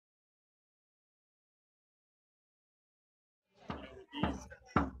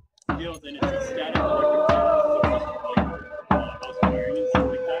field and it's a static electric field, so house wiring and stuff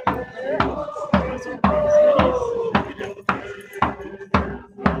like that. So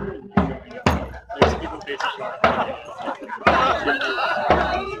there's people basically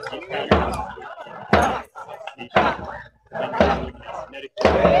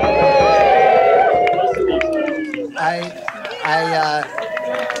I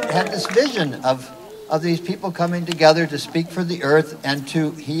had this vision of these people coming together to speak for the earth and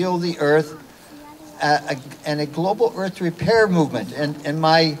to heal the earth, and a global earth repair movement. And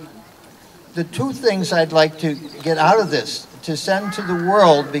the two things I'd like to get out of this, to send to the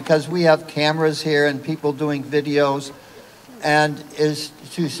world, because we have cameras here and people doing videos, and is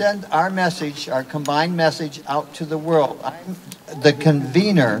to send our message, our combined message, out to the world. I'm the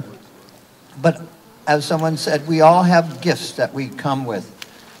convener, but as someone said, we all have gifts that we come with.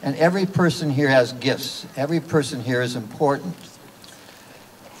 And every person here has gifts. Every person here is important.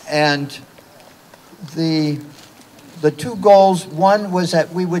 And the two goals, one was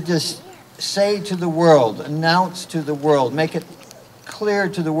that we would just say to the world, announce to the world, make it clear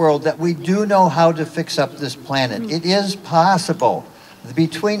to the world that we do know how to fix up this planet. It is possible.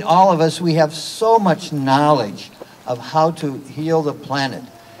 Between all of us, we have so much knowledge of how to heal the planet.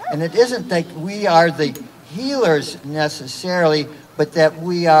 And it isn't that we are the healers necessarily, but that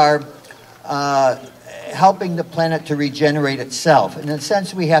we are helping the planet to regenerate itself. In a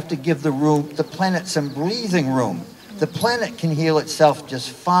sense, we have to give the planet some breathing room. The planet can heal itself just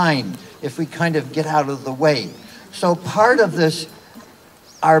fine if we kind of get out of the way. So part of this,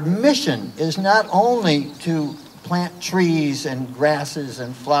 our mission is not only to plant trees and grasses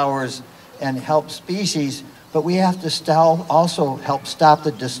and flowers and help species, but we have to also help stop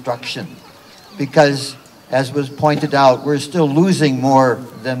the destruction. Because, as was pointed out, we're still losing more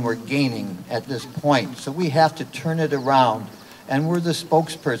than we're gaining at this point. So we have to turn it around, and we're the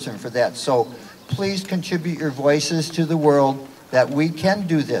spokesperson for that. So please contribute your voices to the world that we can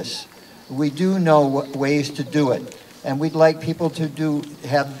do this. We do know ways to do it. And we'd like people to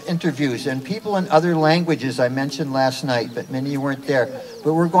have interviews, and people in other languages I mentioned last night, but many of you weren't there.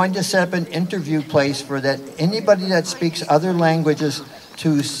 But we're going to set up an interview place for that anybody that speaks other languages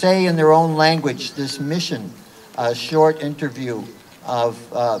to say in their own language this mission, a short interview of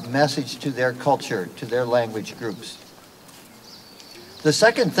message to their culture, to their language groups. The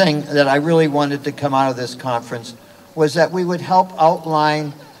second thing that I really wanted to come out of this conference was that we would help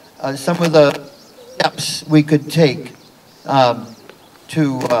outline some of the steps we could take to,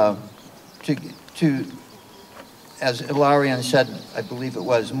 as Ilarion said, I believe it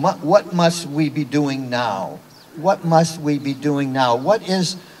was, what must we be doing now? What must we be doing now? What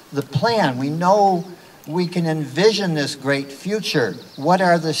is the plan? We know we can envision this great future. What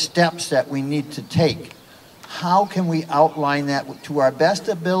are the steps that we need to take? How can we outline that to our best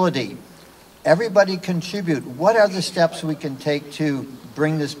ability? Everybody contribute. What are the steps we can take to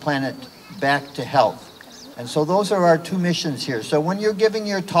bring this planet back to health? And so those are our two missions here. So when you're giving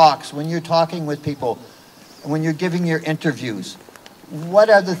your talks, when you're talking with people, when you're giving your interviews, what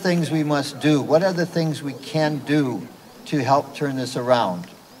are the things we must do? What are the things we can do to help turn this around?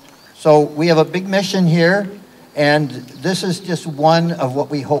 So we have a big mission here, and this is just one of what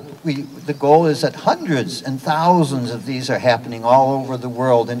we hope. The goal is that hundreds and thousands of these are happening all over the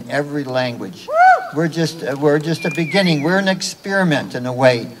world in every language. We're just a beginning. We're an experiment in a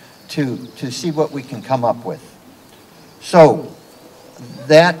way to see what we can come up with. So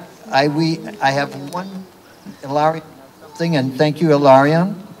that I have one Ilarion thing, and thank you,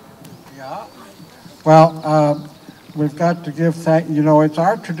 Ilarion. Yeah. Well, we've got to give it's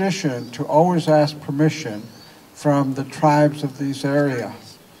our tradition to always ask permission from the tribes of these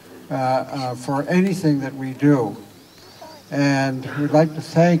areas for anything that we do. And we'd like to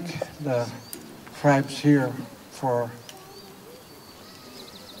thank the tribes here for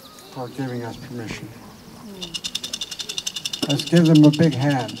giving us permission. Let's give them a big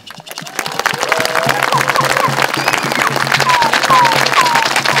hand.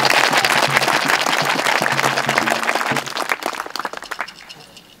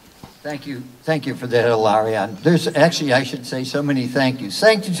 Thank you for that, Ilarion. There's actually, I should say, so many thank yous.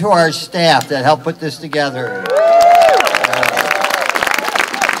 Thank you to our staff that helped put this together.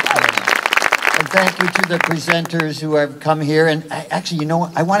 And thank you to the presenters who have come here. And actually,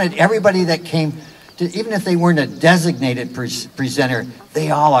 I wanted everybody that came, even if they weren't a designated presenter,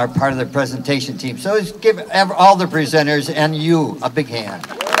 they all are part of the presentation team. So let's give all the presenters and you a big hand.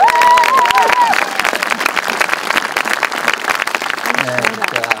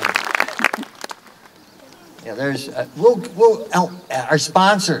 There's, our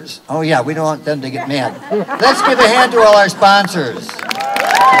sponsors. Oh yeah, we don't want them to get mad. Let's give a hand to all our sponsors.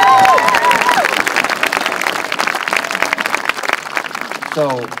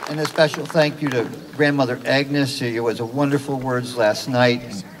 So, and a special thank you to Grandmother Agnes, who was a wonderful words last night,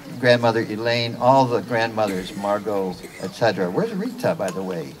 and Grandmother Elaine, all the grandmothers, Margot, etc. Where's Rita, by the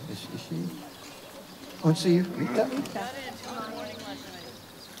way? Is she? Oh, see you, Rita? They got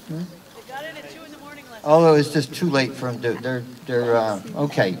it at 2 in the morning last night. Although it's just too late for them.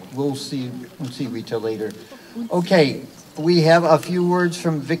 Okay. We'll see Rita later. Okay, we have a few words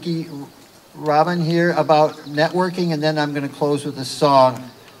from Vicki Robin here about networking, and then I'm going to close with a song.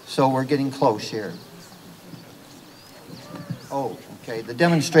 So we're getting close here. Oh, okay. The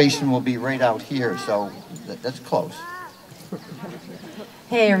demonstration will be right out here, so that's close.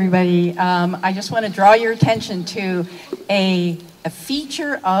 Hey, everybody. I just want to draw your attention to a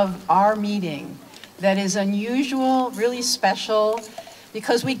feature of our meeting that is unusual, really special,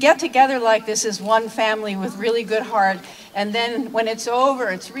 because we get together like this as one family with really good heart, and then when it's over,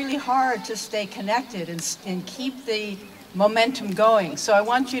 it's really hard to stay connected and keep the momentum going. So I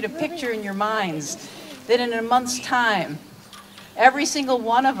want you to picture in your minds that in a month's time, every single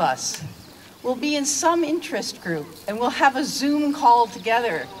one of us will be in some interest group, and we'll have a Zoom call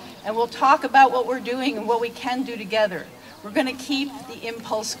together, and we'll talk about what we're doing and what we can do together. We're going to keep the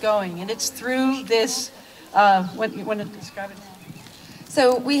impulse going, and it's through this, what you want to describe it?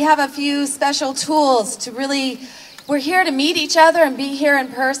 So we have a few special tools to really, we're here to meet each other and be here in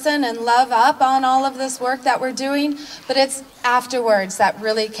person and love up on all of this work that we're doing, but it's afterwards that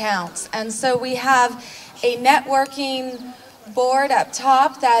really counts. And so we have a networking board up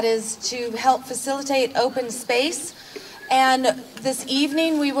top that is to help facilitate open space. And this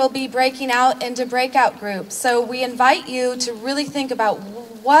evening we will be breaking out into breakout groups. So we invite you to really think about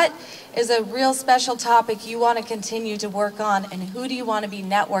what is a real special topic you want to continue to work on, and who do you want to be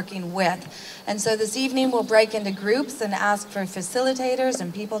networking with. And so this evening we'll break into groups and ask for facilitators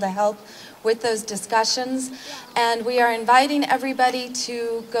and people to help with those discussions. And we are inviting everybody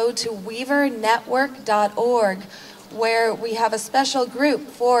to go to weavernetwork.org, where we have a special group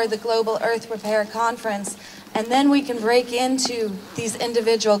for the Global Earth Repair Conference. And then we can break into these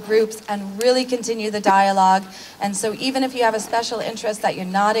individual groups and really continue the dialogue. And so even if you have a special interest that you're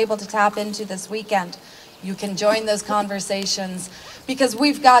not able to tap into this weekend, you can join those conversations, because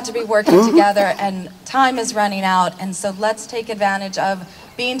we've got to be working together and time is running out. And so let's take advantage of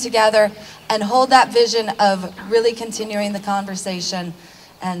being together and hold that vision of really continuing the conversation.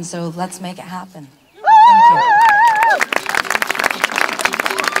 And so let's make it happen. Thank you.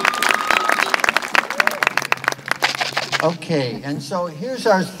 Okay, and so here's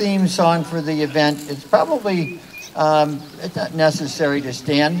our theme song for the event. It's probably, it's not necessary to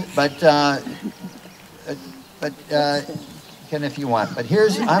stand, but can if you want. But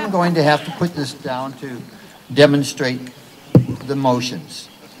I'm going to have to put this down to demonstrate the motions.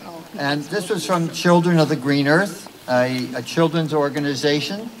 And this was from Children of the Green Earth, a children's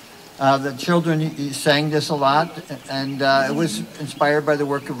organization. The children sang this a lot, and it was inspired by the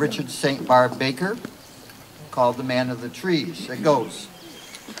work of Richard St. Barb Baker, called The Man of the Trees. It goes.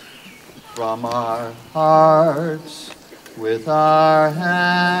 From our hearts, with our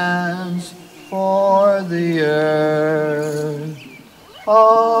hands, for the earth,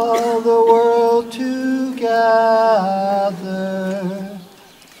 all the world together.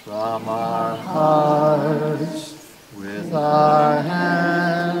 From our hearts, with our hands,